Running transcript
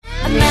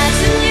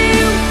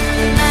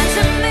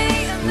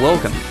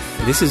Welcome.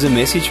 This is a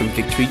message from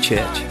Victory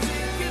Church.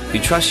 We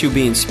trust you'll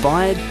be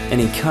inspired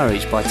and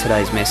encouraged by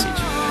today's message.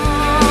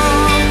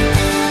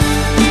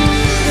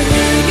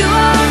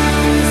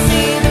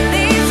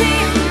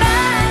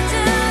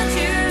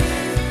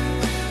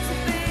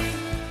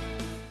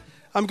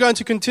 I'm going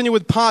to continue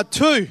with part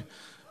 2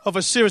 of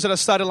a series that I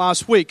started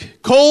last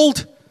week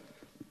called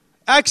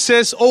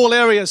Access All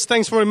Areas.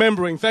 Thanks for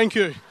remembering. Thank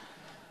you.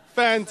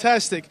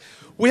 Fantastic.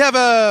 We have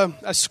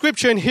a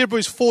scripture in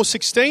Hebrews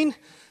 4:16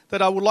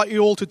 that I would like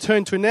you all to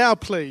turn to now,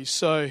 please.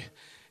 So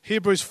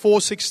Hebrews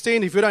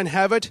 4:16, if you don't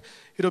have it,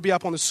 it'll be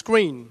up on the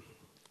screen.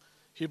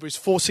 Hebrews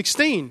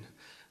 4:16,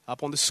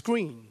 up on the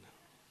screen.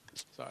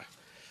 So,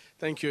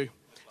 thank you.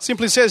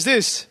 Simply says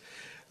this: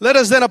 let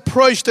us then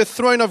approach the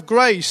throne of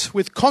grace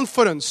with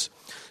confidence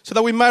so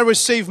that we may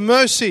receive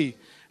mercy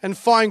and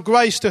find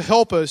grace to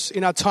help us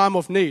in our time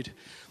of need.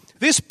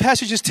 This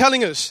passage is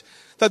telling us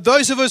that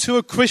those of us who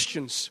are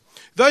Christians,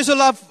 those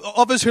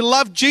of us who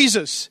love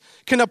Jesus,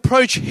 can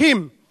approach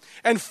Him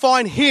and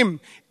find Him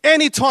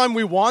anytime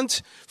we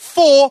want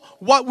for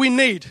what we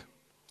need.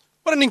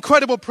 What an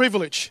incredible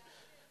privilege.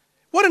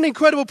 What an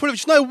incredible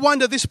privilege. No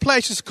wonder this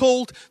place is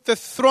called the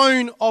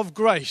Throne of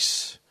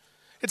Grace.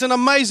 It's an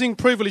amazing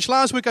privilege.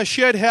 Last week I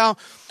shared how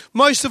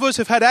most of us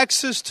have had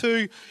access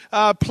to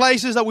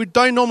places that we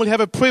don't normally have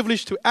a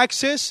privilege to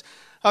access.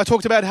 I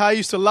talked about how I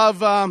used to love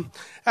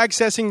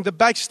accessing the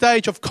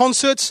backstage of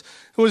concerts.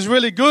 It was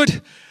really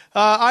good.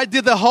 I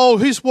did the whole,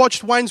 who's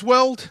watched Wayne's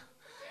World?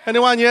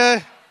 Anyone?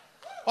 Yeah.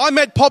 I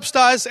met pop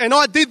stars and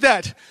I did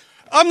that.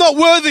 I'm not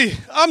worthy.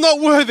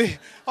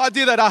 I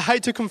did that. I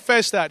hate to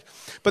confess that.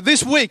 But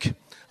this week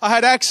I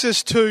had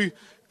access to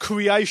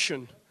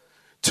creation,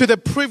 to the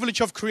privilege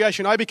of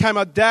creation. I became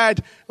a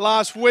dad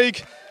last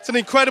week. It's an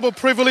incredible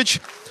privilege.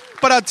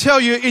 But I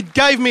tell you, it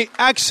gave me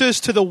access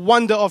to the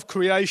wonder of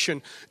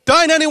creation.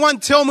 Don't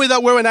anyone tell me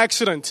that we're an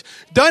accident.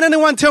 Don't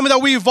anyone tell me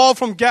that we evolved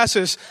from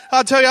gases.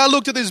 I tell you, I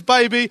looked at this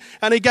baby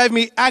and it gave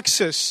me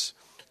access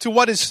to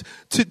what is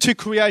to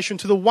creation,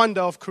 to the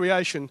wonder of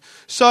creation.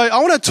 So I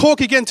want to talk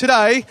again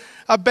today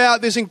about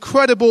this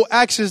incredible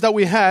access that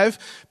we have,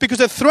 because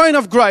the throne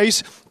of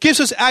grace gives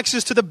us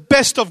access to the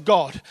best of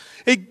God.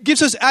 It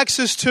gives us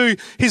access to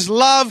His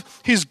love,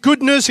 His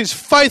goodness, His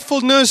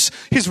faithfulness,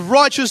 His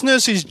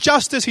righteousness, His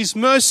justice, His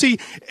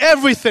mercy,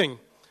 everything.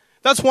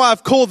 That's why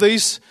I've called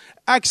these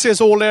Access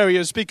All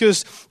Areas,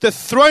 because the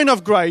throne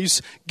of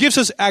grace gives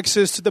us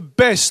access to the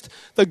best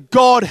that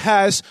God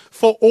has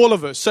for all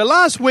of us. So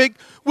last week,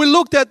 we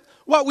looked at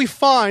what we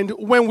find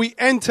when we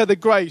enter the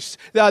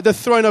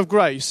throne of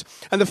grace.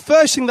 And the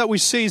first thing that we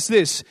see is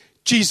this: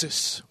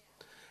 Jesus.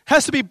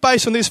 Has to be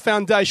based on this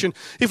foundation.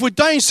 If we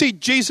don't see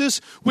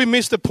Jesus, we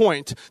miss the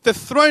point. The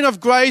throne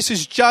of grace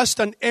is just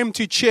an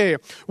empty chair.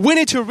 We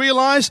need to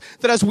realize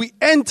that as we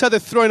enter the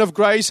throne of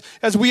grace,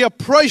 as we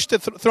approach the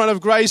throne of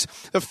grace,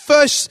 the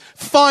first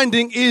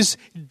finding is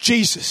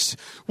Jesus.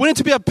 We need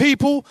to be a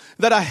people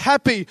that are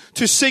happy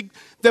to seek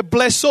the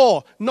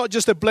blessor, not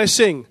just the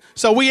blessing.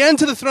 So we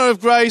enter the throne of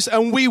grace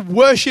and we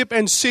worship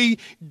and see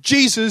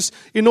Jesus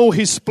in all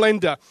His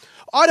splendor.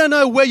 I don't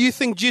know where you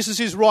think Jesus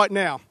is right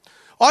now.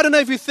 I don't know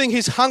if you think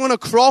He's hung on a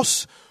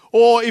cross,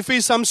 or if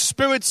He's some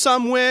spirit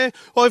somewhere,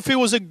 or if He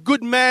was a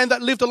good man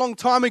that lived a long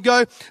time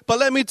ago. But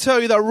let me tell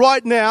you that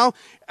right now,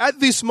 at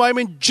this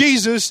moment,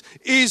 Jesus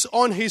is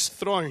on His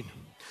throne,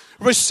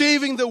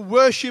 receiving the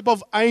worship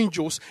of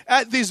angels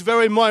at this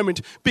very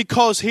moment,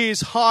 because He is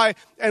high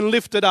and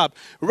lifted up.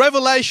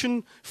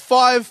 Revelation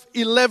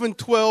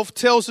 5:11-12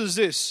 tells us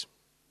this.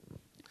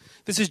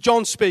 This is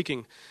John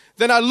speaking.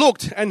 Then I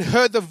looked and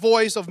heard the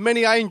voice of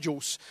many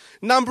angels,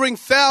 numbering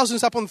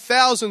thousands upon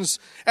thousands,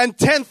 and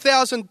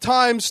 10,000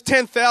 times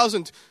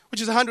 10,000,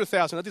 which is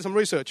 100,000. I did some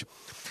research.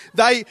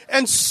 They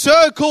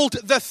encircled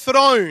the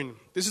throne.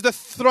 This is the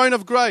throne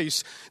of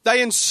grace.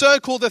 They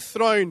encircled the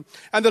throne,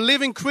 and the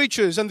living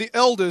creatures and the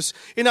elders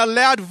in a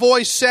loud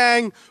voice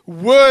sang,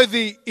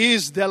 "Worthy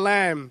is the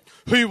Lamb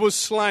who was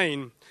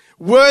slain,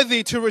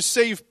 worthy to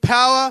receive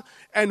power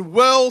and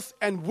wealth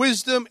and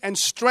wisdom and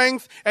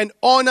strength and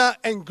honor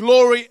and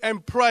glory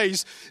and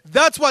praise."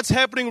 That's what's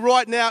happening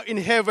right now in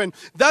heaven.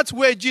 That's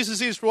where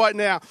Jesus is right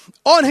now,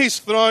 on His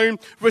throne,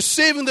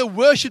 receiving the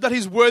worship that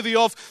He's worthy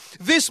of.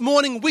 This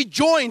morning we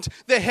joined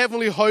the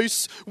heavenly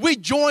hosts. We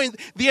joined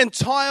the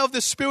entire of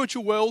the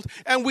spiritual world,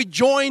 and we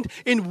joined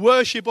in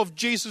worship of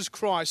Jesus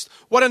Christ.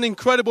 What an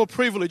incredible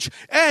privilege.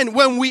 And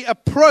when we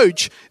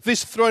approach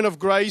this throne of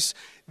grace,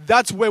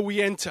 that's where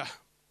we enter.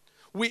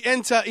 We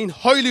enter in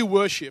holy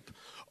worship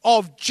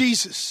of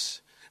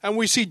Jesus. And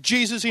we see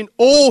Jesus in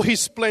all His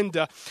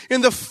splendor,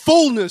 in the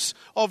fullness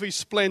of His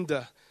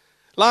splendor.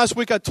 Last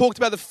week I talked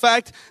about the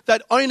fact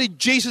that only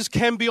Jesus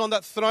can be on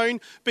that throne,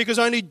 because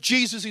only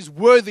Jesus is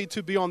worthy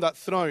to be on that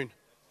throne.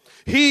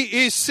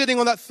 He is sitting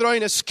on that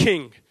throne as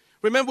King,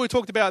 Remember we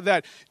talked about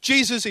that.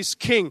 Jesus is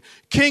King,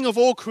 King of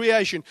all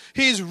creation.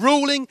 He is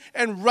ruling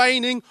and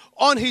reigning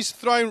on his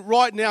throne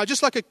right now.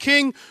 Just like a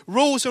king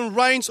rules and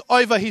reigns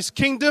over his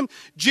kingdom,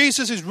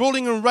 Jesus is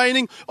ruling and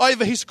reigning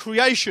over his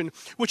creation,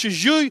 which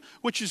is you,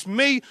 which is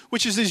me,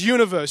 which is this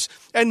universe.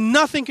 And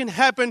nothing can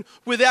happen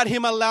without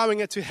him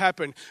allowing it to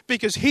happen,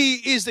 because he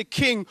is the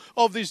King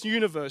of this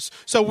universe.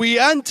 So we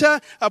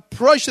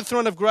approach the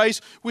throne of grace,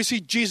 we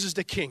see Jesus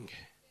the King.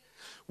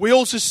 We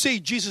also see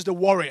Jesus the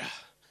warrior.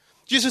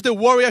 Jesus the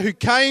warrior who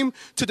came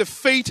to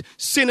defeat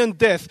sin and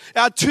death.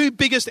 Our two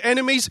biggest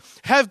enemies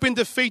have been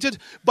defeated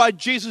by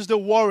Jesus the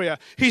warrior.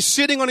 He's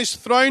sitting on his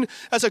throne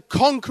as a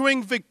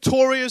conquering,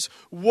 victorious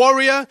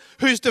warrior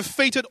who's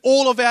defeated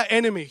all of our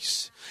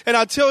enemies. And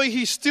I tell you,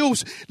 he still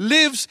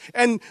lives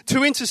and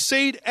to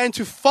intercede and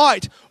to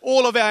fight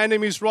all of our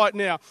enemies right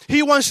now.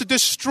 He wants to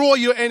destroy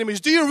your enemies.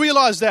 Do you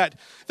realize that?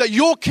 That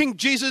your King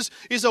Jesus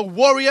is a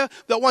warrior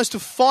that wants to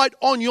fight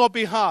on your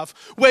behalf.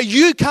 Where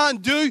you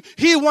can't do,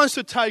 he wants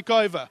to take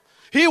over.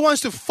 He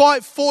wants to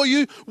fight for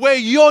you where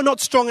you're not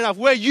strong enough,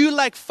 where you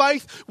lack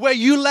faith, where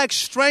you lack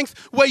strength,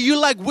 where you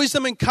lack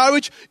wisdom and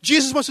courage.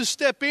 Jesus wants to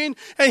step in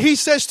and he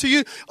says to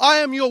you, I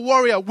am your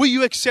warrior. Will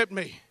you accept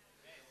me?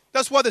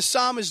 That's why the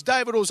psalmist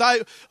David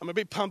I'm a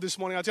bit pumped this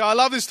morning. I tell you, I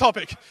love this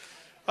topic.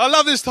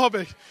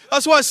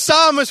 That's why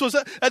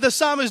the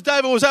psalmist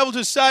David was able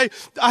to say,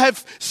 I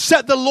have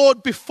set the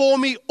Lord before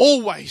me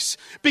always.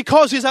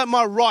 Because he's at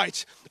my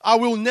right, I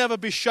will never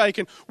be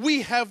shaken.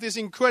 We have this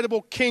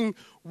incredible king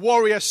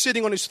warrior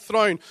sitting on his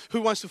throne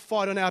who wants to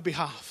fight on our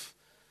behalf.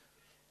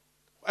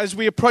 As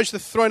we approach the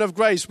throne of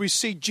grace, we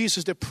see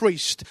Jesus the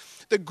priest,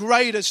 the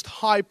greatest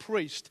high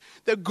priest,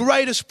 the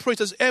greatest priest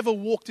that's ever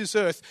walked this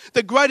earth,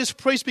 the greatest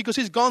priest because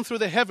he's gone through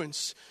the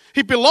heavens.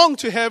 He belonged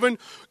to heaven,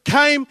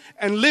 came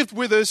and lived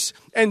with us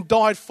and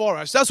died for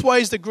us. That's why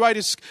he's the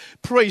greatest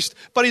priest.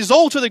 But he's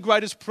also the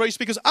greatest priest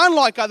because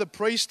unlike other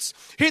priests,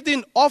 he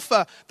didn't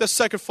offer the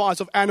sacrifice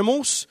of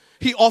animals.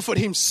 He offered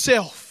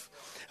himself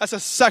as a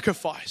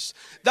sacrifice.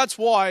 That's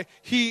why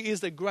he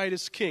is the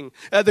greatest king,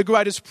 the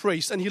greatest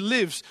priest, and he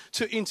lives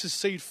to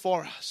intercede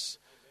for us.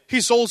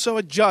 He's also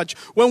a judge.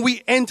 When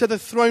we enter the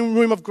throne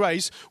room of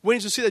grace, we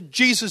need to see that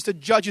Jesus, the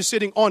judge, is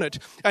sitting on it.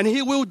 And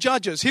he will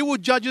judge us. He will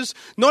judge us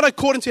not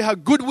according to how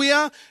good we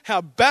are,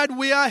 how bad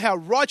we are, how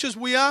righteous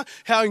we are,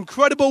 how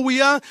incredible we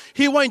are.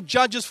 He won't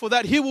judge us for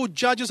that. He will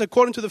judge us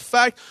according to the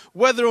fact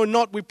whether or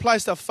not we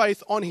placed our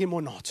faith on him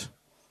or not.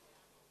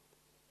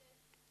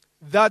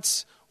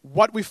 That's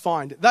what we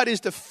find. That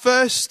is the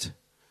first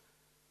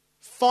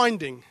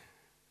finding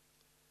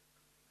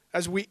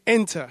as we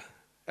enter,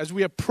 as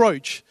we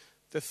approach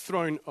the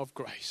throne of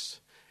grace.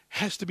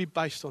 Has to be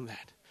based on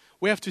that.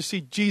 We have to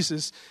see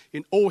Jesus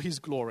in all his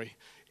glory,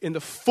 in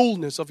the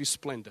fullness of his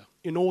splendor,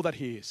 in all that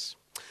he is.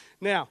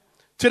 Now,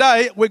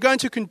 today we're going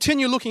to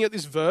continue looking at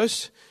this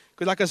verse,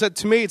 because like I said,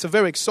 to me it's a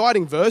very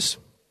exciting verse.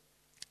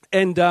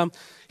 And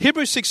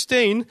Hebrews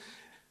 16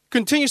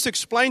 continues to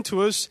explain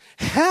to us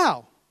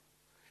how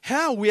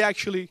we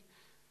actually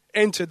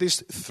enter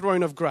this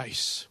throne of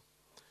grace.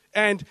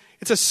 And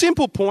it's a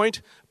simple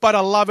point, but I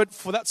love it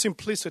for that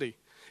simplicity.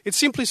 It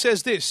simply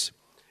says this.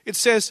 It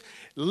says,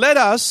 let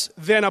us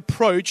then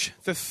approach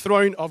the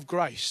throne of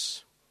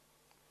grace.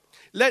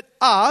 Let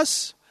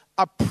us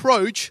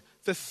approach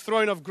the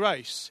throne of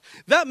grace.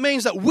 That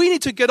means that we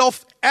need to get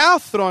off our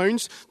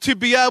thrones to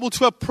be able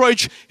to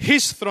approach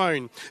his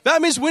throne.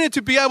 That means we need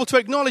to be able to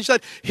acknowledge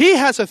that he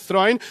has a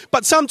throne,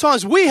 but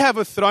sometimes we have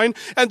a throne,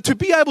 and to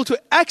be able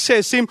to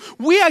access him,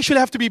 we actually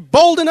have to be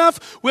bold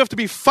enough, we have to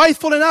be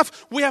faithful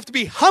enough, we have to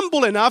be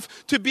humble enough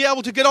to be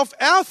able to get off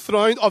our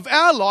throne, of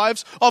our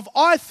lives, of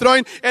our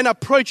throne, and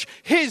approach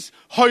his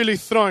holy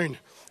throne.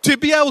 To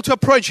be able to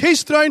approach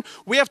his throne,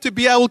 we have to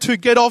be able to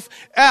get off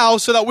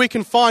ours so that we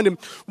can find him.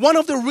 One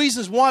of the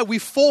reasons why we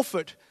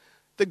forfeit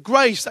the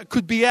grace that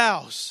could be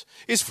ours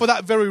is for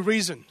that very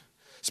reason.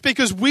 It's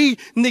because we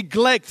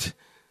neglect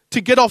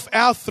to get off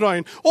our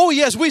throne. Oh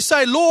yes, we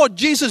say, Lord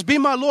Jesus, be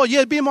my Lord.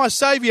 Yeah, be my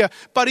Savior.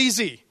 But is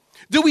he?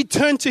 Do we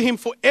turn to him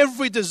for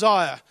every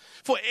desire,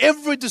 for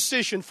every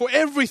decision, for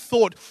every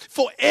thought,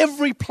 for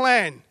every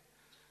plan?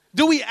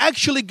 Do we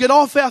actually get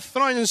off our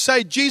throne and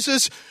say,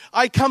 Jesus,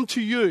 I come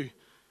to you.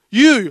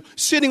 You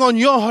sitting on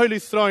your holy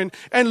throne,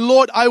 and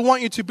Lord, I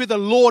want you to be the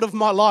Lord of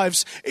my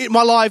life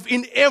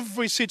in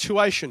every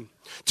situation.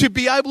 To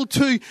be able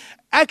to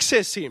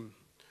access him,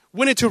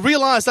 we need to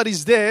realize that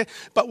he's there,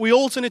 but we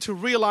also need to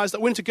realize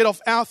that we need to get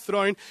off our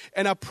throne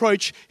and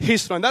approach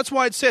his throne. That's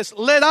why it says,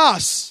 let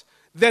us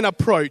then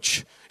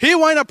approach. He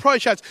won't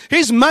approach us.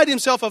 He's made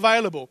himself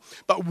available.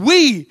 But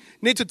we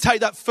need to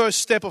take that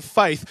first step of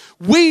faith.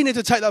 We need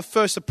to take that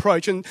first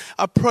approach and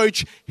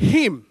approach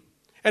him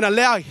and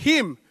allow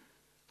him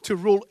to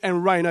rule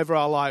and reign over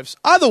our lives.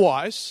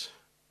 Otherwise,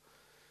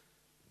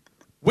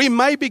 we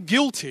may be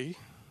guilty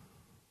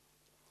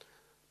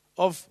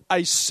of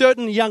a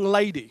certain young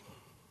lady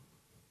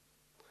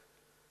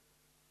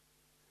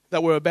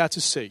that we're about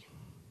to see.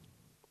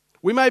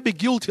 We may be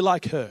guilty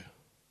like her.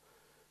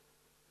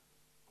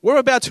 We're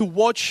about to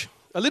watch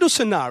a little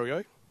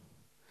scenario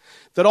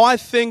that I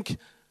think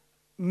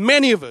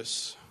many of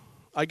us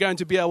are going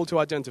to be able to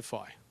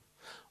identify.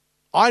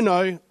 I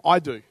know I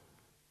do.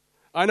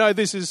 I know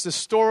this is the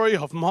story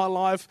of my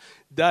life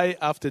day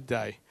after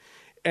day.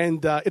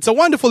 And it's a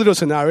wonderful little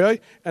scenario,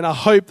 and I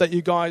hope that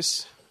you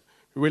guys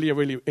really,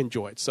 really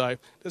enjoy it. So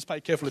let's pay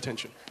careful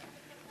attention.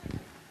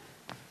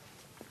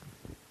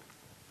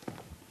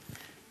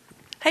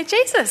 Hey,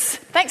 Jesus,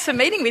 thanks for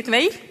meeting with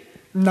me.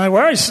 No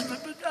worries.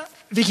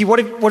 Vicky, what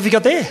have you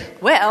got there?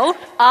 Well,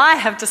 I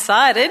have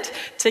decided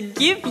to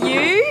give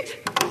you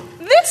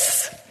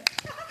this.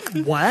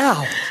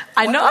 Wow.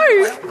 I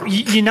know.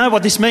 You know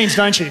what this means,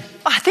 don't you?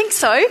 I think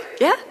so,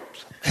 yeah.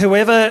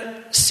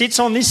 Whoever sits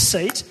on this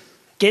seat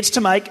gets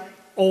to make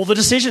all the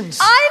decisions.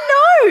 I know.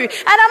 And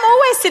I'm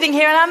always sitting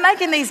here and I'm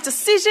making these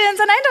decisions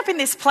and I end up in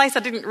this place I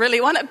didn't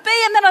really want to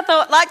be. And then I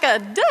thought,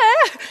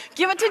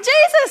 give it to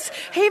Jesus.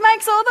 He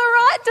makes all the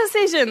right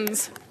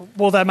decisions.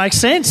 Well, that makes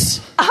sense.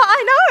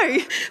 I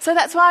know. So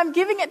that's why I'm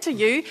giving it to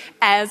you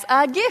as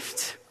a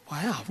gift.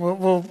 Wow.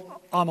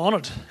 Well, I'm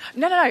honoured.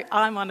 No,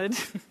 I'm honoured.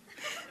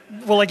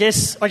 Well, I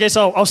guess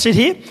I'll sit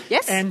here.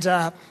 Yes. And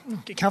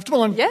get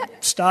comfortable and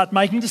start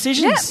making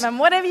decisions. Yeah, and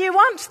whatever you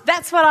want,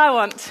 that's what I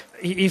want.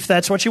 If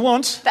that's what you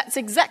want. That's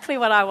exactly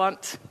what I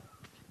want.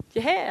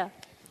 Yeah.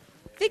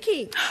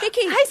 Vicky.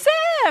 Hey,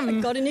 Sam.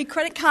 Got a new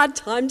credit card.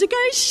 Time to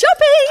go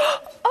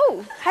shopping.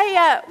 Oh,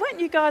 hey, weren't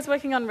you guys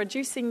working on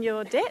reducing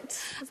your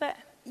debt? Was that?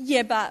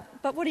 Yeah,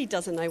 but what he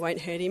doesn't know won't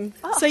hurt him.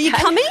 Oh, so you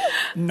coming?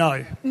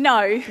 No. No.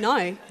 I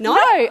mean,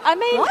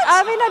 What?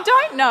 I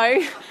don't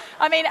know.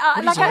 I mean,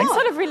 I doing?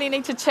 sort of really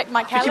need to check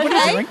my calendar. what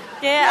are you doing?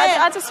 Yeah,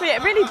 I just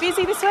really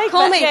busy this week.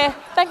 Call but me. Yeah,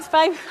 thanks,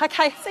 babe.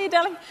 Okay, see you,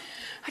 darling.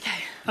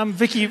 Okay.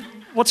 Vicky,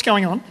 what's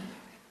going on?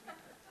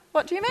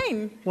 What do you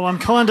mean? Well, I'm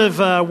kind of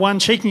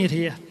one-cheeking it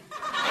here.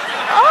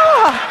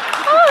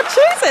 Oh,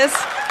 Jesus.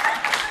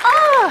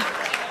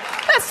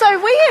 Oh, that's so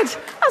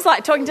weird. I was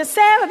like talking to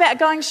Sam about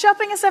going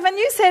shopping and stuff, and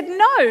you said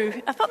no.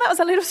 I thought that was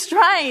a little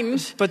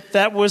strange. But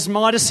that was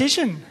my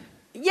decision.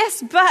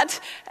 Yes, but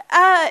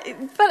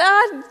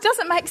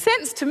doesn't make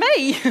sense to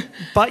me.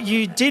 But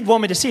you did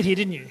want me to sit here,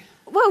 didn't you?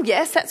 Well,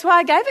 yes, that's why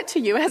I gave it to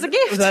you as a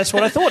gift. That's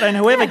what I thought. And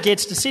whoever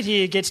gets to sit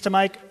here gets to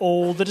make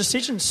all the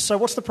decisions. So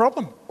what's the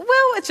problem? Well,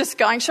 it's just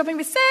going shopping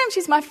with Sam.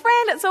 She's my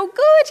friend. It's all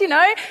good, you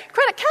know.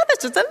 Credit card,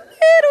 that's just a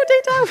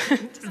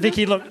little detail.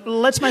 Vicky, look,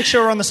 let's make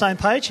sure we're on the same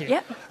page here.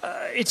 Yep.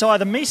 It's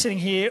either me sitting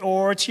here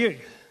or it's you.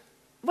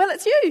 Well,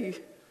 it's you.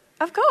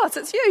 Of course,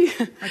 it's you.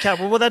 Okay,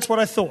 well, that's what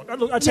I thought.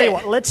 Look, I tell you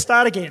what, let's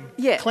start again.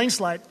 Yeah. Clean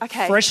slate.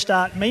 Okay. Fresh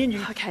start. Me and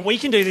you. Okay. We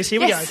can do this. Here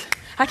Yes. we go.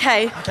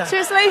 Okay.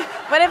 Seriously,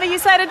 whatever you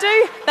say to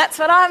do, that's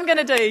what I'm going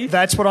to do.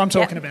 That's what I'm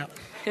talking about.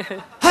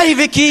 Hey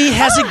Vicky,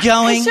 how's it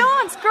going? Hey,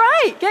 Sean, it's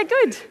great. Yeah,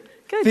 good.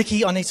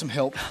 Vicky, I need some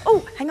help.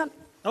 Oh, hang on.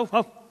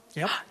 Oh,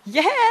 yep.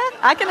 Yeah,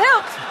 I can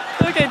help.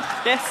 All good.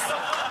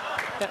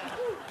 Yes.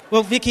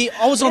 Well, Vicky,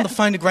 I was on the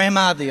phone to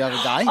Grandma the other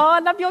day. Oh, I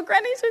love your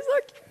granny. She's so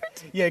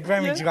cute. Yeah,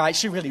 Grandma's great.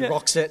 She really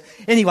rocks it.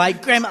 Anyway,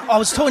 Grandma, I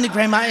was talking to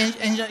Grandma,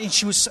 and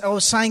she was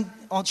saying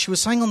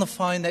on the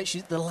phone that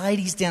the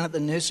ladies down at the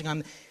nursing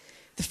home,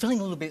 they're feeling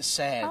a little bit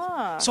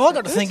sad. So I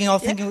got to thinking,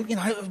 you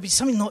know, it would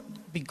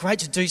be great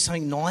to do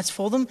something nice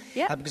for them,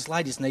 because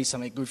ladies need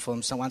something good for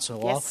them once in a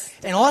while. Yes.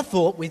 And I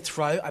thought we'd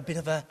throw a bit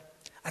of a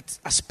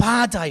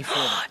spa day for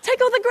them.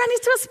 Take all the grannies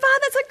to a spa.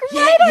 That's a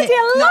great idea.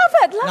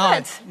 Love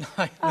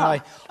it.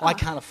 No, I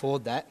can't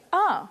afford that.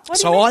 Oh, what do you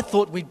So mean? I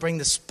thought we'd bring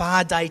the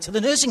spa day to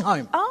the nursing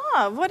home.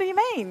 Oh, what do you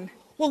mean?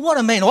 Well, what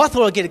I mean, I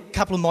thought I'd get a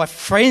couple of my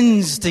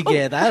friends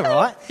together,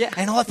 right? Yeah.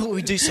 And I thought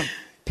we'd do some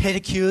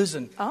pedicures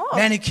and Oh.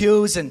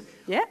 manicures and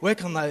Yeah.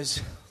 work on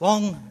those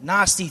long,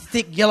 nasty,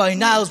 thick yellow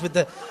nails with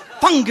the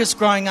fungus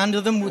growing under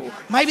them.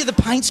 Maybe the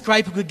paint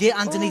scraper could get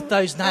underneath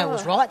those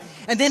nails, right?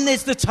 And then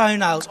there's the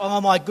toenails.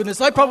 Oh, my goodness.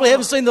 They probably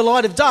haven't seen the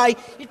light of day.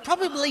 You'd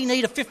probably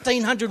need a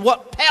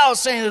 1,500-watt power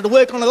sander to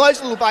work on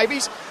those little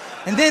babies.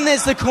 And then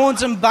there's the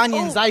corns and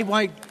bunions. They're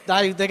going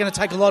to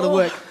take a lot of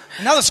work.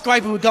 Another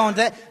scraper would go on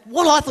that.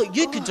 What I thought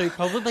you could do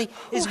probably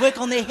is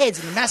work on their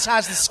heads and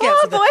massage the scalp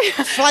for the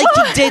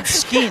flaky dead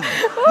skin.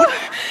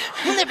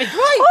 Wouldn't that be great?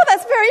 Oh,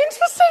 that's very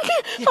interesting.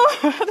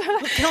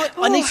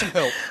 I need some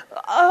help.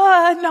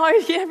 No,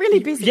 really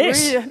busy.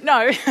 Yes.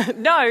 No,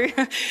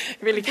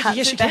 really can't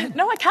Yes, do you that. can.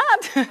 No, I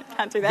can't.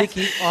 Can't do that.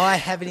 Vicky, I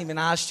haven't even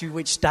asked you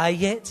which day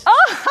yet.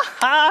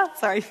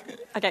 Sorry.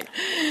 Okay.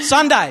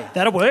 Sunday.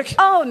 That'll work.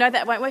 Oh, no,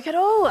 that won't work at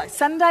all.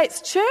 Sunday,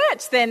 it's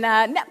church. Then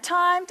nap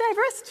time, day of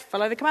rest.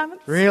 Follow the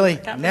commandments. Really?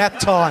 Nap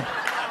time.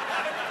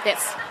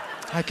 Yes.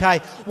 Okay.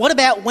 What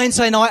about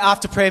Wednesday night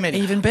after prayer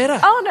meeting? Even better.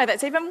 Oh, no,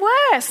 that's even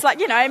worse. Like,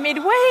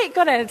 midweek.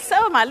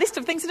 My list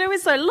of things to do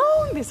is so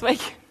long this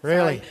week.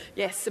 Really? So,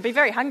 yes, I'd be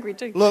very hungry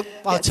too. Look,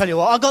 I'll tell you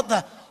what, I got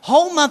the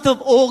whole month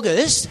of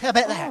August. How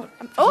about that?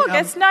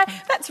 August? No,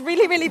 that's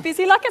really, really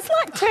busy. Like, it's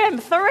like term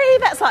 3.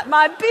 That's like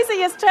my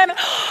busiest term.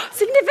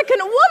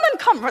 Significant Woman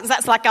Conference.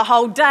 That's like a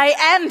whole day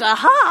and a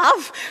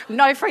half.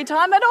 No free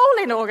time at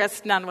all in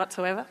August. None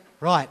whatsoever.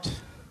 Right.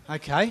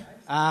 Okay.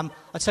 I'll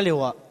tell you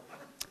what.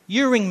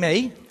 You ring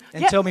me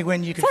and tell me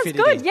when you can Sounds fit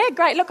good. it in. Yeah,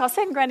 great. Look, I'll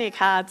send Granny a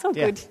card. It's all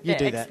Yeah, good. you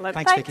do that. Excellent.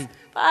 Thanks, Vicky.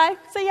 Bye.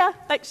 See ya.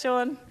 Thanks,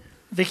 Sean.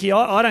 Vicky,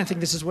 I don't think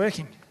this is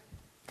working.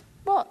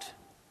 What?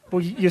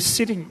 Well, you're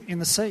sitting in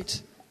the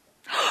seat.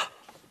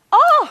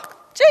 Oh,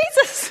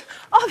 Jesus.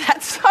 Oh,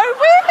 that's so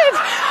weird.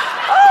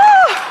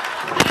 Oh,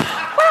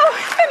 well,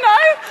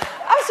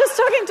 I was just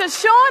talking to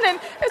Sean and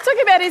he was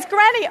talking about his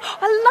granny.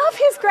 I love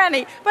his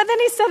granny. But then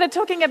he started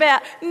talking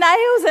about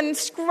nails and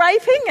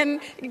scraping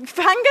and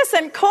fungus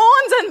and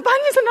corns and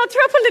bunions, and I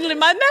threw up a little in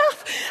my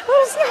mouth. It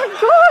was not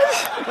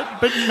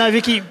good. But no,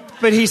 Vicky,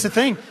 but here's the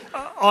thing.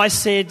 I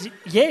said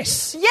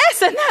yes.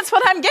 Yes, and that's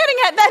what I'm getting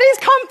at. That is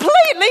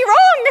completely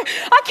wrong.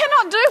 I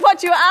cannot do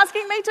what you're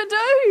asking me to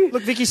do.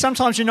 Look, Vicky,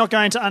 sometimes you're not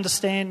going to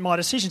understand my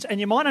decisions, and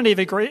you might not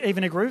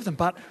even agree with them,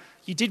 but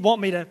you did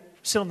want me to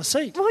sit on the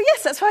seat. Well,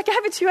 yes, that's why I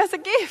gave it to you as a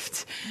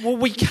gift. Well,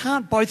 we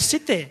can't both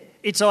sit there.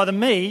 It's either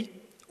me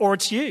or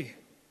it's you.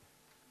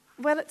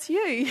 Well, it's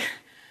you.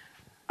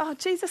 Oh,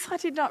 Jesus, I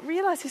did not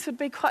realise this would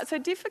be quite so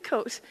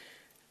difficult.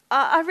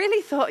 I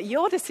really thought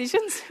your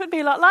decisions would be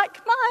a lot like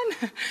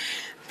mine.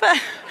 But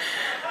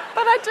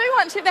I do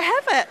want you to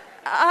have it.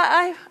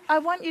 I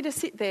want you to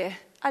sit there.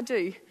 I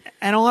do.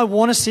 And I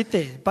want to sit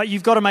there, but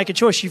you've got to make a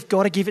choice. You've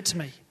got to give it to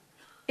me.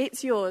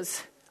 It's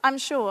yours. I'm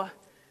sure.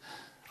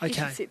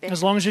 Okay, sit there.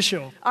 as long as you're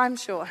sure. I'm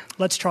sure.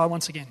 Let's try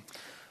once again.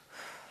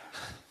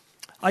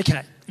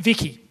 Okay,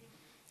 Vicky.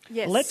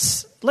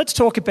 Yes. Let's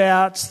talk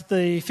about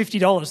the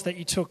 $50 that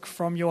you took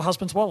from your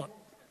husband's wallet.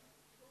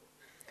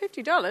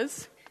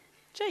 $50?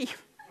 Gee,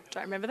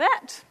 don't remember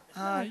that.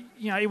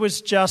 It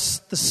was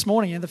just this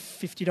morning, the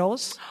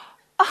 $50.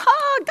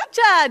 Oh,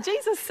 gotcha.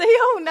 Jesus, see,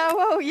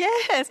 oh,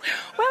 yes.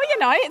 Well,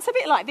 it's a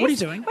bit like this. What are you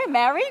doing? We're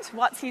married.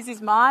 What's his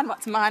is mine.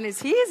 What's mine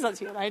is his.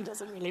 It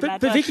doesn't really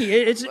matter. But Vicky,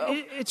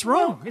 it's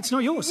wrong. It's not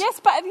yours. Yes,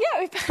 but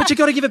But you've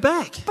got to give it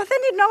back. But then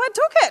you'd know I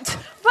took it.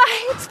 But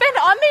he'd spend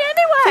it on me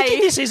anyway.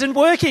 Vicky, this isn't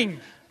working.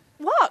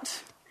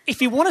 What?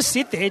 If you want to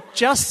sit there,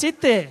 just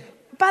sit there.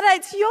 But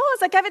it's yours.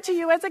 I gave it to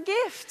you as a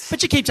gift.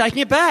 But you keep taking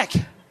it back.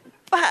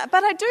 But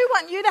I do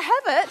want you to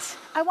have it.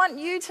 I want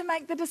you to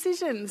make the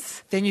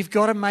decisions. Then you've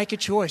got to make a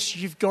choice.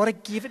 You've got to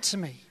give it to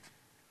me.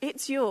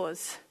 It's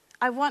yours.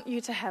 I want you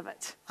to have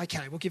it.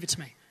 Okay, well, give it to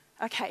me.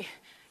 Okay,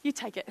 you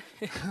take it.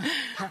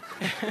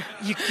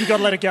 You got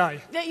to let it go.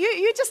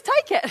 You just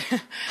take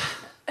it.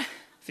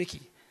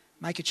 Vicky,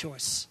 make a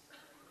choice.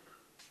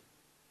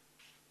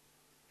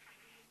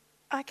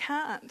 I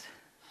can't.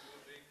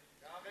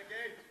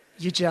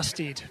 You just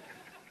did.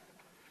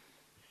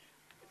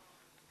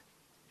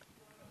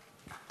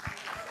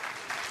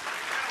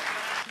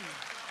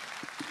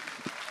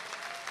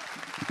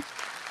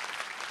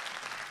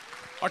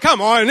 Oh,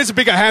 come on. It's a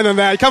bigger hand than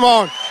that. Come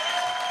on.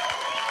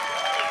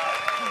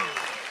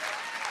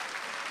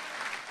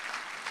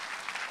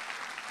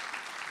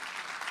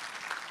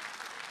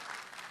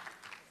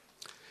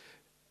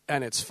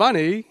 And it's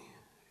funny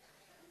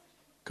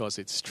because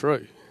it's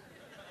true.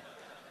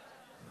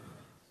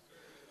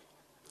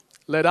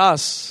 Let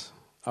us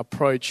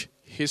approach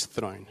his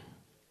throne.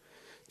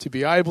 To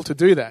be able to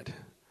do that,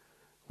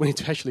 we need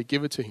to actually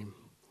give it to him.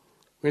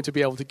 We need to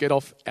be able to get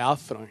off our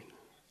throne.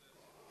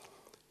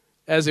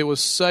 As it was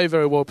so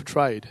very well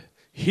portrayed,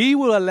 he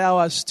will allow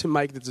us to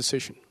make the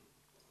decision.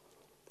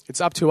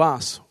 It's up to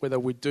us whether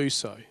we do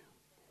so.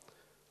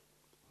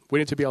 We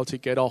need to be able to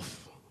get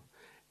off.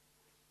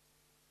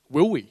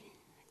 Will we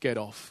get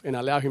off and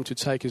allow him to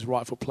take his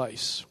rightful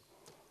place?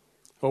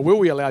 Or will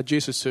we allow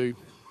Jesus to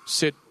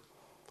sit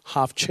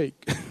half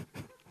cheek?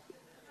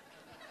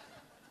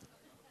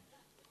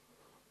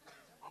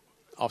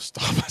 I'll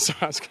stop.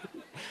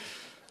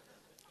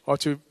 Or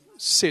to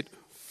sit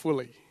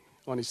fully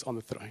on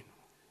the throne.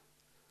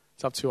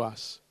 It's up to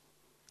us.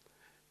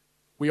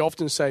 We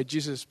often say,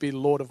 Jesus, be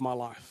Lord of my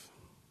life.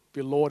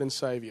 Be Lord and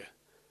Savior.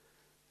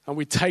 And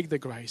we take the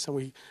grace and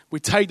we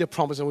take the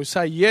promise and we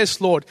say,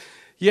 yes, Lord.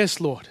 Yes,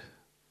 Lord.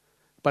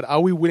 But are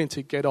we willing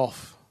to get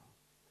off?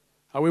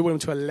 Are we willing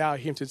to allow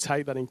him to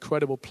take that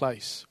incredible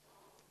place?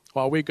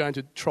 Or are we going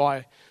to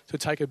try to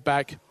take it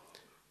back?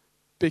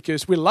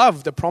 Because we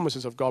love the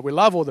promises of God. We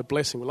love all the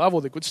blessing. We love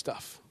all the good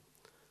stuff.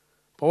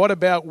 But what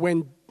about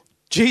when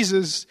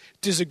Jesus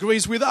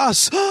disagrees with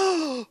us?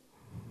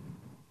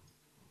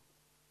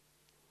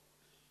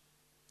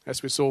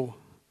 As we saw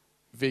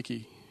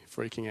Vicky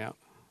freaking out.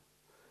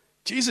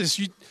 Jesus,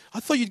 I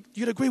thought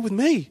you'd agree with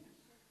me.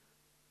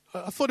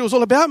 I thought it was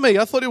all about me.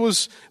 I thought it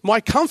was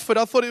my comfort.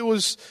 I thought it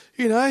was,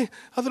 I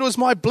thought it was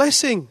my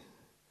blessing.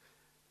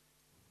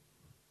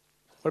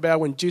 What about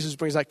when Jesus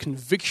brings that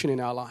conviction in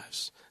our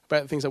lives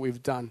about the things that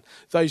we've done?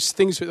 Those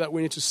things that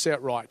we need to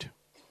set right.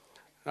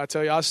 And I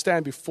tell you, I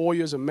stand before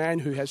you as a man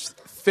who has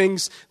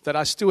things that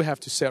I still have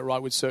to set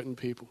right with certain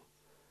people.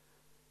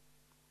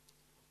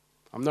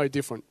 I'm no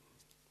different.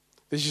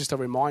 This is just a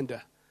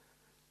reminder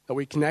that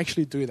we can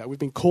actually do that. We've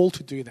been called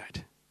to do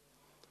that.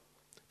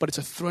 But it's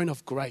a throne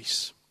of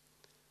grace.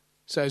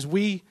 So as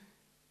we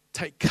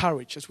take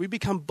courage, as we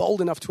become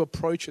bold enough to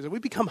approach it, as we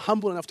become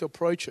humble enough to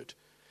approach it,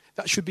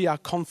 that should be our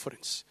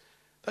confidence.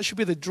 That should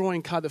be the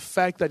drawing card, the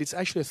fact that it's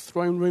actually a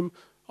throne room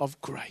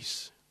of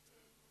grace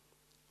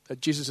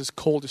that Jesus has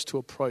called us to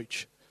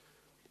approach.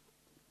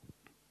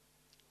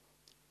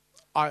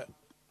 I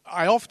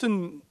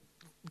often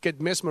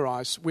get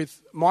mesmerized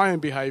with my own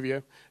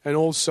behavior and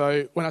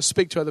also when I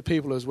speak to other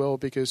people as well,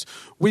 because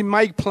we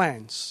make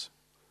plans.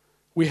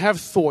 We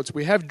have thoughts,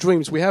 we have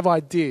dreams, we have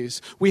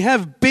ideas, we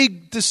have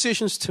big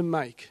decisions to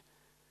make.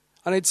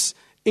 And it's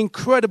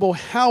incredible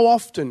how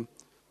often,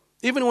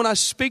 even when I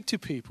speak to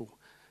people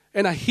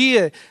and I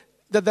hear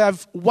that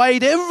they've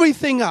weighed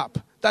everything up,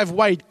 they've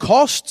weighed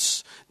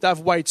costs, they've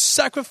weighed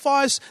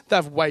sacrifice,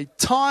 they've weighed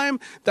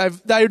time,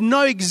 they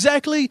know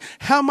exactly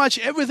how much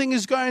everything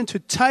is going to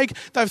take.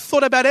 They've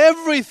thought about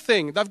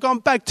everything. They've gone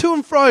back to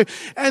and fro,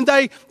 and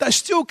they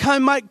still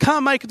can't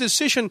make a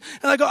decision.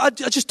 And they go, I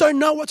just don't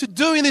know what to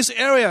do in this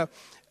area.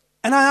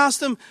 And I ask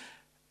them,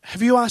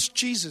 have you asked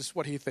Jesus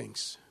what he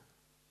thinks?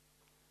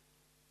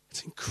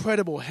 It's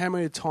incredible how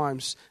many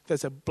times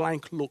there's a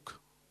blank look.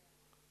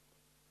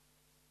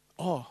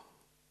 Oh,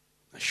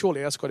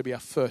 surely that's got to be our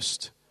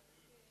first.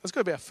 That's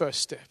got to be our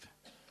first step.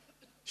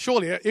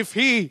 Surely, if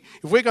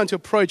we're going to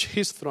approach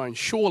his throne,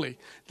 surely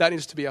that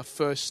needs to be our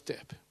first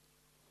step.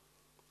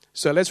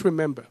 So let's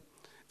remember,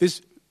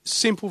 this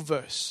simple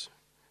verse,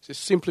 it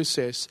simply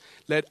says,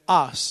 let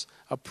us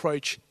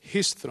approach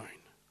his throne.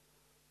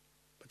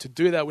 But to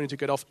do that, we need to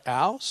get off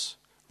ours,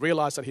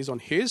 realize that he's on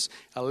his,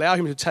 allow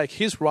him to take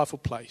his rightful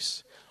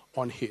place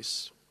on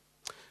his.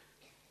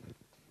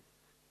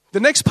 The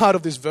next part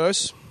of this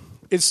verse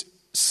is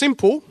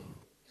simple,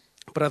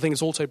 but I think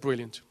it's also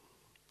brilliant.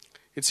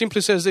 It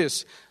simply says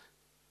this: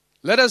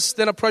 let us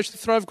then approach the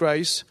throne of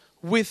grace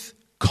with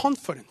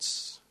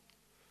confidence.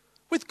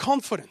 With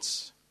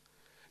confidence.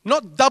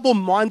 Not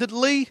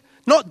double-mindedly,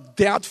 not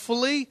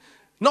doubtfully,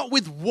 not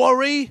with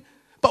worry,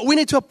 but we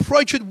need to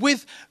approach it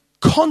with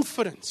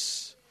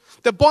confidence.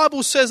 The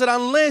Bible says that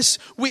unless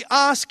we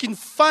ask in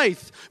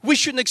faith, we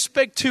shouldn't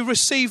expect to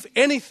receive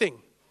anything.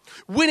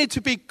 We need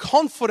to be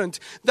confident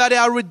that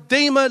our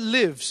Redeemer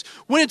lives.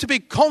 We need to be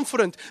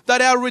confident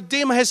that our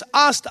Redeemer has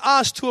asked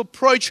us to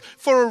approach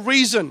for a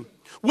reason.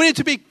 We need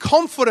to be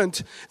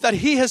confident that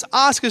he has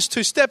asked us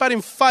to step out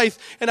in faith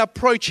and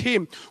approach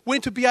him. We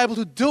need to be able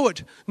to do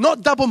it,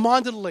 not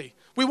double-mindedly.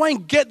 We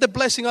won't get the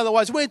blessing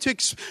otherwise. We need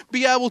to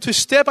be able to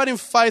step out in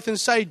faith and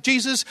say,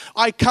 Jesus,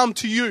 I come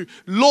to you.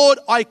 Lord,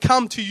 I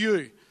come to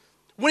you.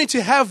 We need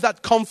to have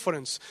that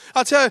confidence.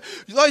 I tell you,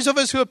 those of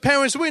us who are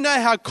parents, we know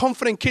how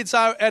confident kids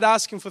are at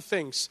asking for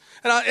things.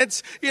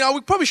 And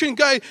we probably shouldn't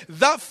go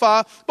that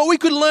far, but we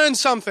could learn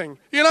something.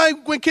 You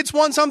know, when kids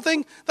want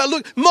something, they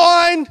look,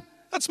 mine,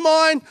 that's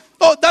mine.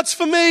 Oh, that's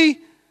for me.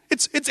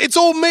 It's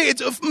all me,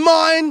 it's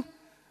mine.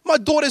 My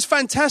daughter's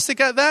fantastic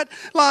at that.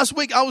 Last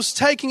week, I was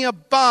taking a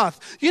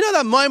bath. You know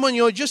that moment when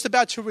you're just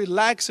about to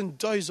relax and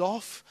doze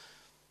off?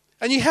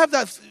 And you have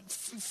that,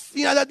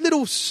 that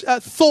little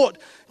thought,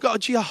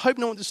 God, gee, I hope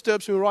no one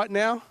disturbs me right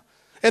now.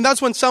 And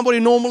that's when somebody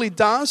normally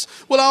does.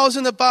 Well, I was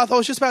in the bath. I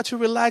was just about to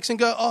relax and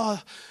go,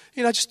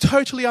 just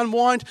totally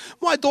unwind.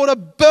 My daughter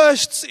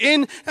bursts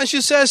in and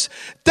she says,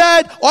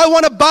 Dad, I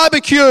want a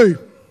barbecue.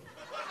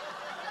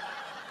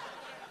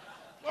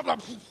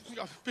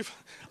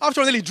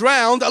 After I nearly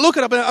drowned, I look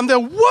at her and I'm there,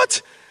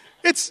 what?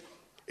 It's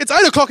 8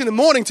 o'clock in the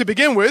morning to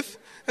begin with.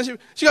 And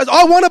she goes,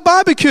 I want a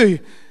barbecue.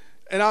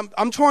 And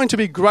I'm trying to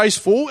be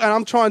graceful and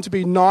I'm trying to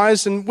be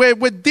nice. And we're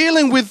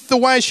dealing with the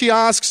way she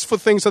asks for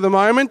things at the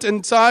moment.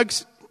 And so I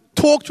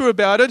talk to her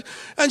about it.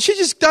 And she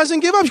just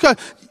doesn't give up. She goes,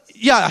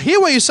 yeah, I hear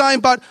what you're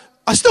saying, but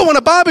I still want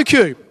a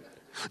barbecue.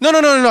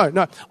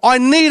 No. I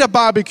need a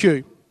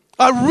barbecue.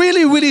 I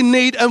really, really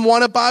need and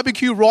want a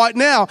barbecue right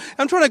now.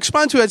 I'm trying to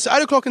explain to her, it's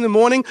 8 o'clock in the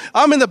morning.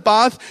 I'm in the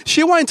bath.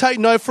 She won't take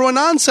no for an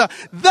answer.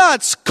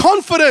 That's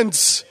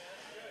confidence.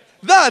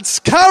 That's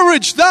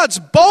courage, that's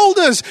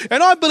boldness.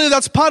 And I believe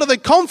that's part of the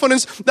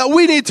confidence that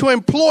we need to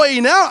employ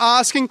in our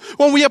asking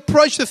when we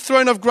approach the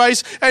throne of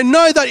grace and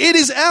know that it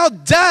is our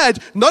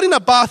dad, not in a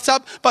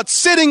bathtub, but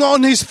sitting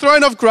on his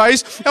throne of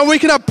grace, and we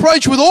can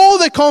approach with all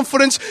the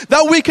confidence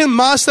that we can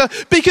master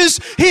because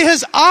he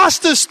has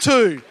asked us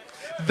to.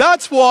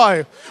 That's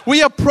why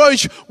we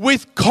approach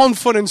with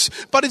confidence.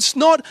 But it's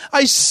not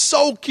a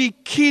sulky,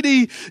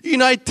 kiddie,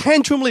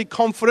 tantrumly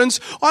confidence.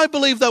 I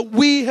believe that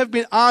we have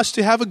been asked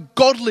to have a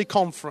godly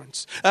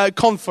confidence.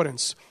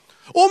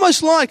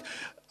 Almost like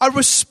a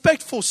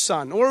respectful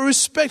son or a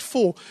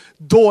respectful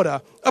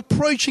daughter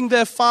approaching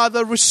their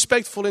father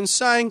respectful and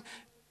saying,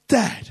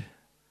 Dad,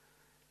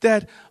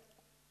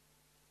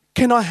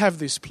 can I have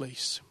this,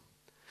 please?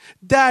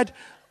 Dad,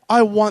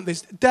 I want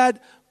this. Dad,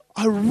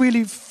 I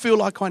really feel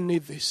like I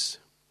need this.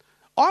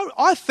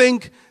 I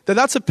think that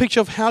that's a picture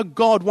of how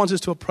God wants us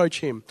to approach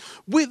him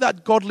with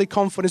that godly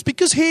confidence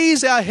because he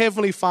is our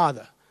Heavenly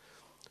Father.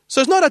 So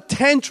it's not a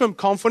tantrum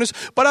confidence,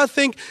 but I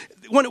think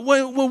when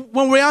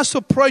we're asked to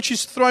approach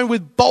his throne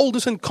with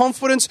boldness and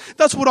confidence,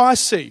 that's what I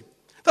see.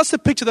 That's the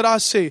picture that I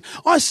see.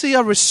 I see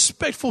a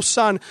respectful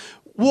son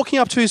walking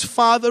up to his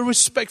father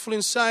respectfully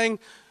and saying,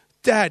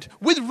 Dad,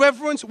 with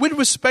reverence, with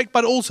respect,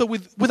 but also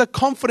with a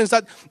confidence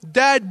that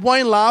Dad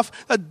won't laugh,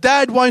 that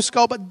Dad won't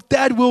scold, but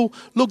Dad will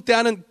look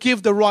down and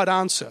give the right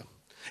answer.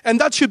 And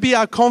that should be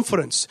our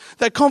confidence.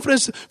 That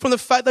confidence from the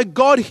fact that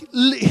God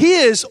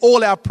hears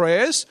all our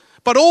prayers,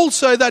 but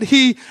also that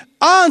he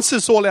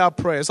answers all our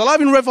prayers. I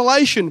love in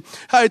Revelation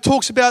how it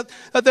talks about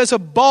that there's a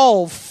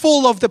bowl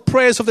full of the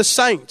prayers of the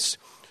saints.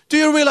 Do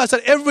you realize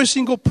that every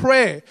single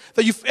prayer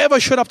that you've ever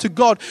showed up to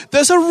God,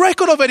 there's a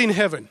record of it in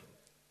heaven?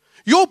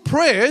 Your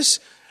prayers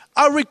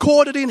are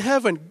recorded in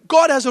heaven.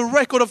 God has a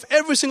record of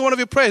every single one of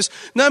your prayers.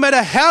 No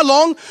matter how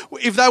long,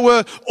 if they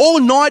were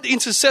all-night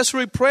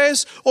intercessory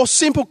prayers or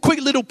simple,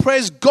 quick little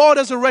prayers, God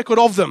has a record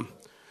of them.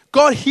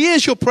 God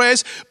hears your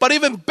prayers, but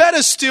even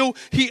better still,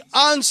 he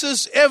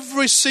answers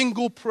every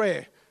single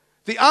prayer.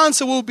 The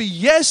answer will be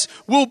yes,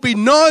 will be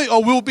no,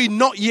 or will be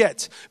not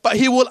yet. But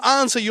he will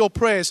answer your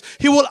prayers.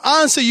 He will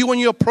answer you when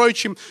you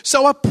approach him.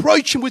 So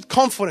approach him with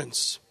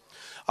confidence.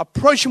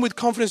 Approach him with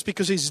confidence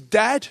because he's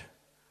Dad.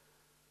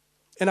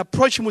 And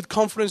approach him with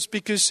confidence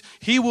because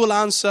he will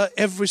answer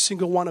every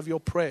single one of your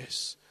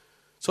prayers.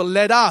 So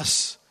let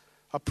us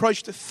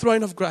approach the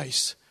throne of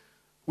grace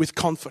with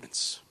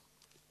confidence.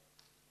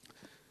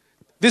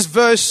 This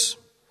verse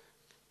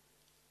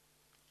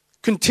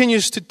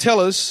continues to tell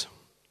us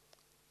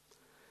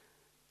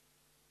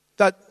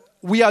that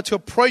we are to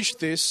approach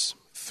this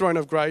throne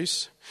of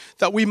grace,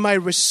 that we may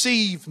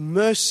receive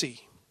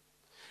mercy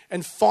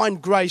and find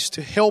grace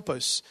to help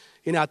us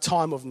in our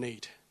time of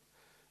need.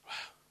 Wow.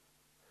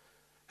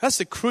 That's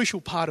the crucial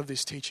part of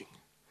this teaching.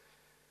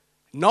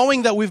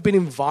 Knowing that we've been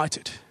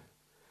invited,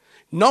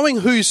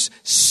 knowing who's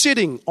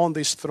sitting on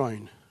this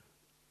throne,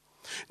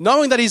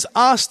 knowing that he's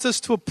asked us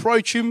to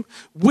approach him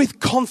with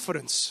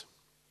confidence,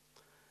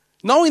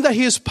 knowing that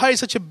he has paid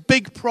such a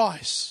big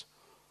price.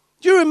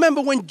 Do you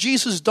remember when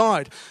Jesus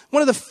died?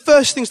 One of the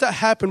first things that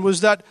happened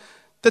was that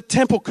the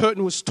temple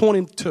curtain was torn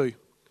in two.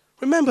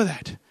 Remember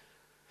that.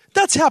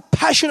 That's how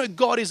passionate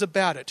God is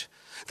about it.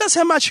 That's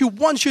how much he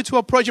wants you to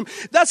approach him.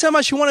 That's how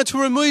much he wanted to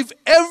remove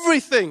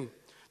everything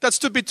that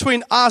stood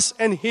between us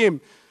and him.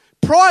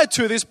 Prior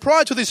to this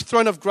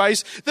throne of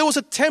grace, there was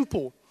a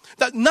temple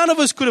that none of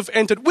us could have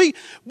entered.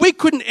 We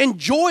couldn't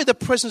enjoy the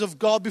presence of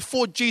God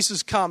before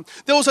Jesus came.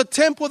 There was a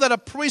temple that a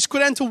priest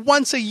could enter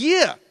once a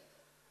year.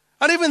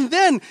 And even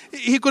then,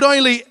 he could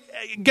only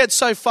get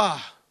so far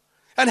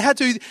and had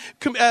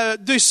to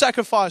do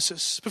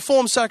sacrifices,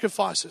 perform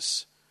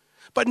sacrifices.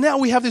 But now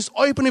we have this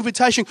open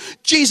invitation.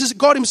 Jesus,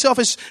 God himself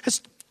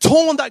has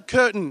torn that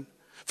curtain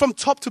from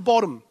top to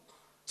bottom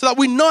so that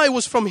we know it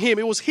was from him.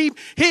 It was he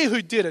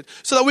who did it,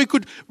 so that we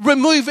could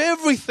remove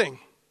everything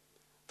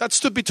that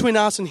stood between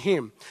us and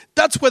him.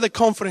 That's where the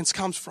confidence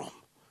comes from.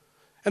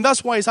 And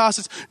that's why he's asked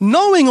us,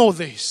 knowing all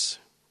this,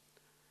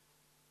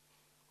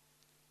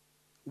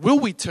 will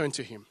we turn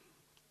to him?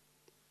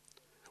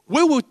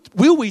 Will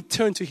we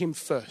turn to him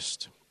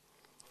first?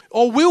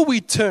 Or will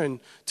we turn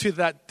to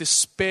that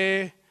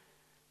despair,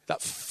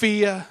 that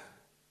fear,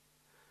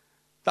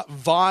 that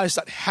vice,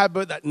 that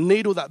habit, that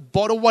needle, that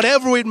bottle,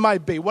 whatever it may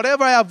be,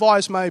 whatever our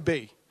vice may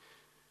be?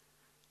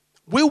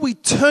 Will we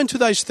turn to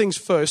those things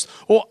first,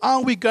 or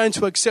are we going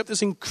to accept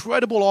this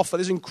incredible offer,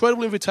 this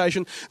incredible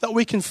invitation that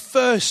we can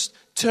first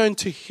turn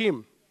to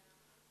him?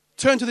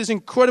 Turn to this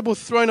incredible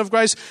throne of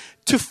grace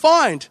to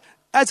find,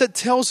 as it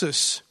tells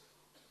us,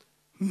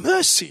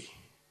 mercy.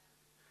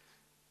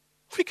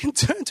 We can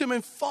turn to him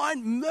and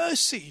find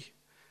mercy,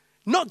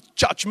 not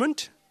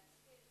judgment,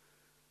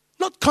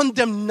 not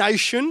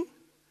condemnation,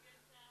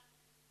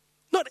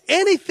 not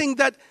anything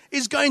that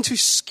is going to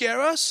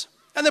scare us.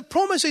 And the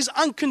promise is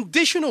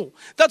unconditional.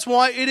 That's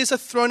why it is a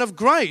throne of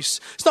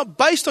grace. It's not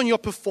based on your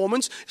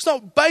performance. It's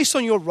not based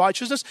on your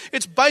righteousness.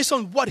 It's based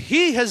on what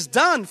he has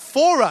done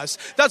for us.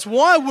 That's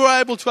why we're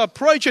able to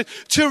approach it,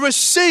 to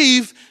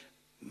receive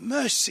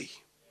mercy.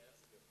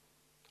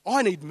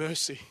 I need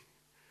mercy.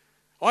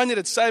 I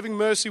needed saving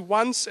mercy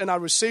once and I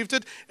received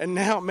it. And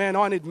now, man,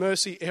 I need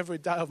mercy every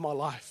day of my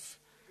life.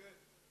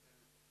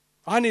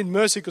 I need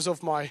mercy because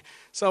of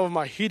some of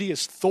my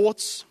hideous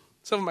thoughts,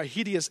 some of my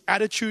hideous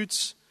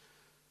attitudes,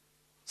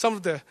 some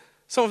of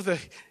the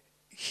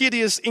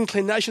hideous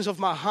inclinations of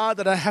my heart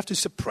that I have to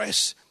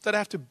suppress, that I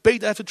have to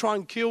beat, that I have to try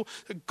and kill.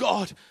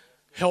 God,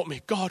 help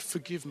me. God,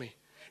 forgive me.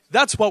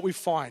 That's what we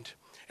find.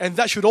 And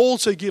that should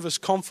also give us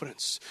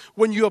confidence.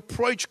 When you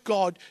approach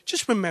God,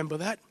 just remember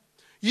that.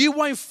 You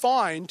won't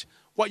find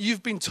what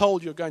you've been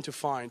told you're going to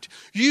find.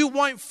 You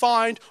won't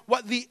find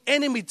what the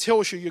enemy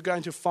tells you you're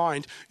going to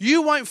find.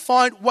 You won't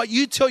find what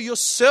you tell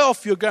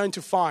yourself you're going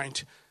to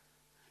find.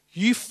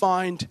 You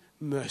find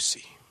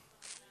mercy.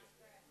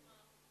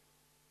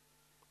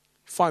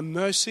 Find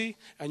mercy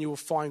and you will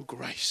find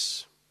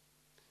grace.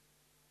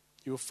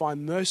 You will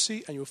find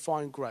mercy and you will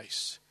find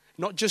grace.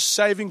 Not just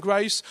saving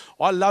grace.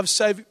 I love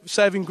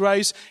saving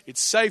grace. It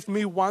saved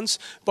me once.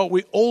 But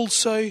we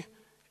also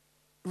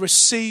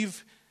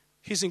receive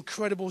his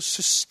incredible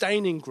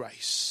sustaining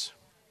grace.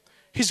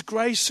 His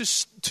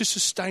grace to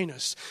sustain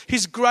us.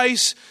 His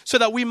grace so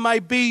that we may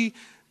be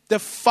the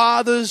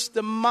fathers,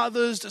 the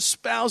mothers, the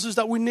spouses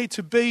that we need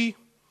to be.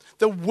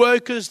 The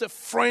workers, the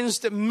friends,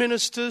 the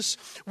ministers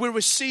will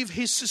receive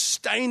his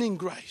sustaining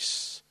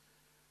grace,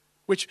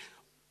 which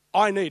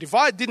I need. If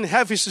I didn't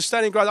have his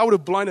sustaining grace, I would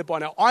have blown it by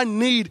now. I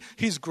need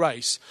his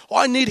grace.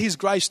 I need his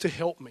grace to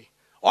help me.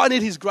 I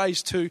need his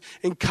grace to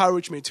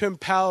encourage me, to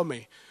empower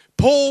me.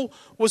 Paul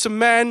was a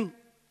man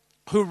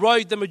who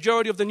wrote the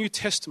majority of the New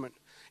Testament.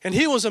 And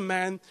he was a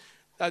man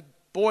that,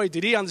 boy,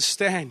 did he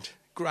understand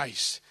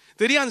grace.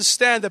 Did he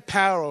understand the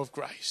power of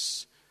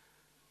grace?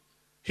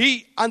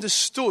 He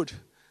understood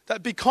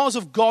that because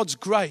of God's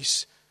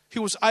grace, he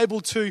was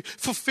able to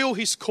fulfill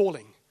his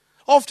calling.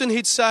 Often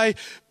he'd say,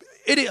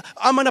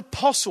 I'm an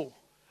apostle.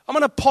 I'm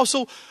an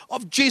apostle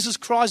of Jesus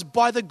Christ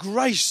by the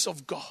grace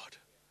of God.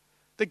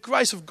 The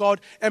grace of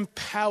God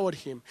empowered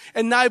him,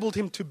 enabled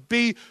him to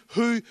be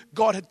who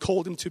God had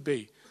called him to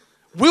be.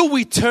 Will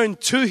we turn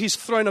to his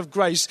throne of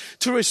grace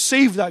to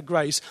receive that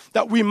grace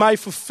that we may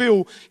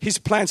fulfill his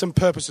plans and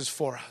purposes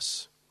for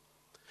us?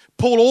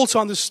 Paul also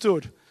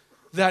understood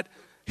that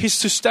his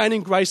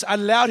sustaining grace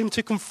allowed him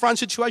to confront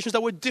situations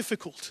that were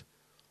difficult.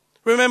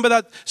 Remember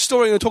that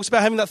story that talks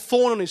about having that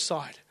thorn on his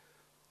side.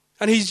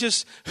 And he's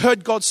just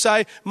heard God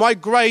say, my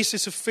grace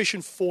is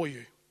sufficient for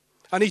you.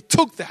 And he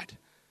took that. And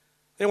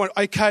he went,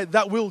 okay,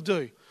 that will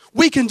do.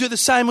 We can do the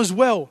same as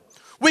well.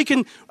 We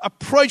can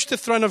approach the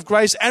throne of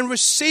grace and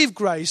receive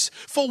grace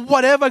for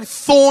whatever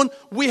thorn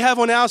we have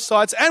on our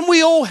sides. And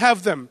we all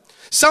have them.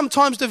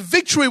 Sometimes the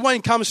victory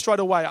won't come straight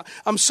away.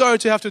 I'm sorry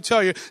to have to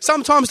tell you.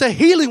 Sometimes the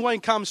healing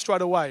won't come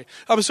straight away.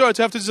 I'm sorry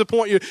to have to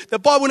disappoint you. The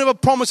Bible never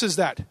promises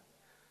that.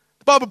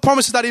 The Bible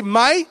promises that it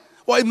may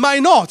or it may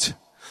not.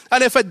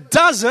 And if it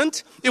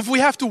doesn't, if we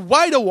have to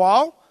wait a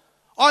while,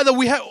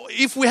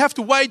 if we have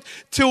to wait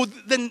till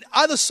the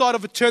other side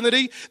of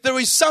eternity, there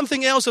is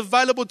something else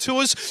available to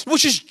us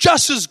which is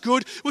just as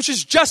good, which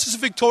is just as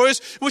victorious,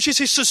 which is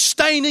his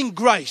sustaining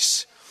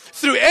grace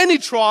through any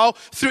trial,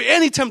 through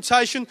any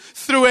temptation,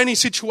 through any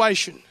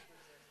situation.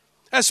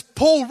 As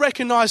Paul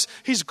recognized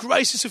his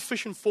grace is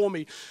sufficient for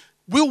me,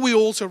 will we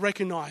also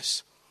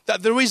recognize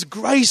that there is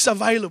grace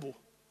available?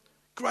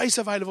 Grace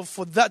available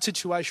for that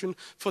situation,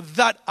 for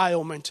that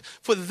ailment,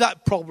 for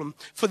that problem,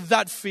 for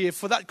that fear,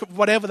 for that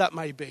whatever that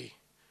may be.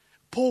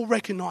 Paul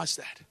recognized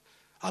that.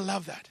 I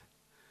love that.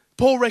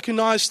 Paul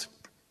recognized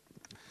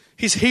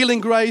his healing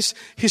grace,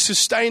 his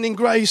sustaining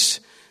grace.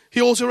 He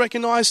also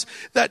recognized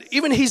that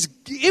even his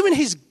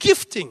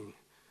gifting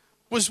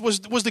was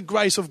the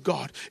grace of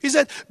God. He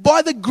said,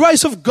 by the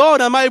grace of God,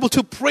 I'm able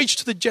to preach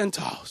to the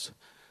Gentiles.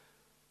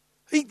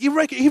 He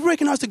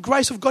recognized the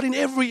grace of God in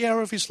every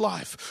area of his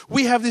life.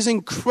 We have this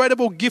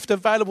incredible gift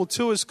available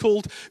to us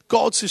called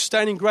God's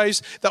sustaining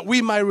grace that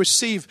we may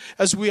receive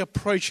as we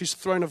approach his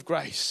throne of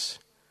grace.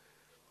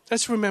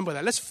 Let's remember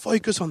that. Let's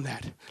focus on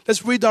that.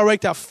 Let's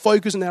redirect our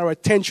focus and our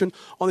attention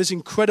on this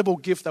incredible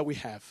gift that we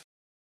have.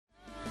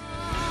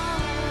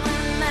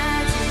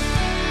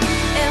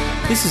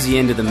 This is the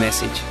end of the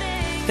message.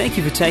 Thank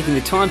you for taking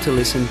the time to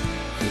listen,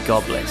 and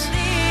God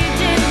bless.